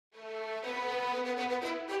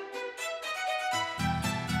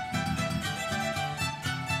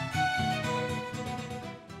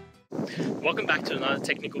Welcome back to another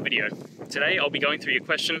technical video. Today I'll be going through your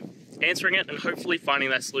question, answering it, and hopefully finding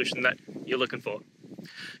that solution that you're looking for.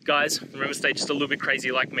 Guys, remember to stay just a little bit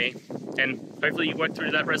crazy like me, and hopefully you work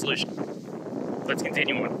through that resolution. Let's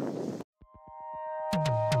continue on.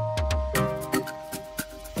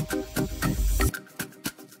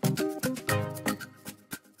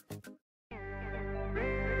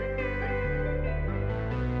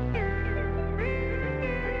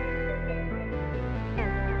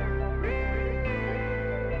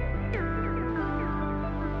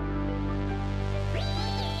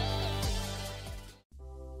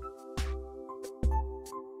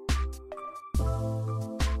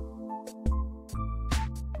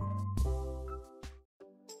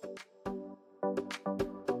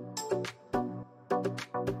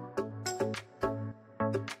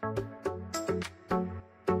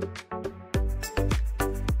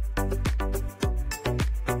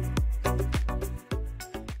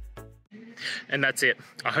 And that's it.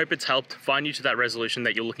 I hope it's helped find you to that resolution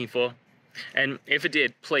that you're looking for. And if it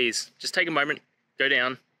did, please just take a moment, go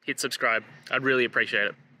down, hit subscribe. I'd really appreciate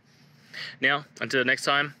it. Now, until next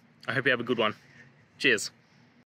time, I hope you have a good one. Cheers.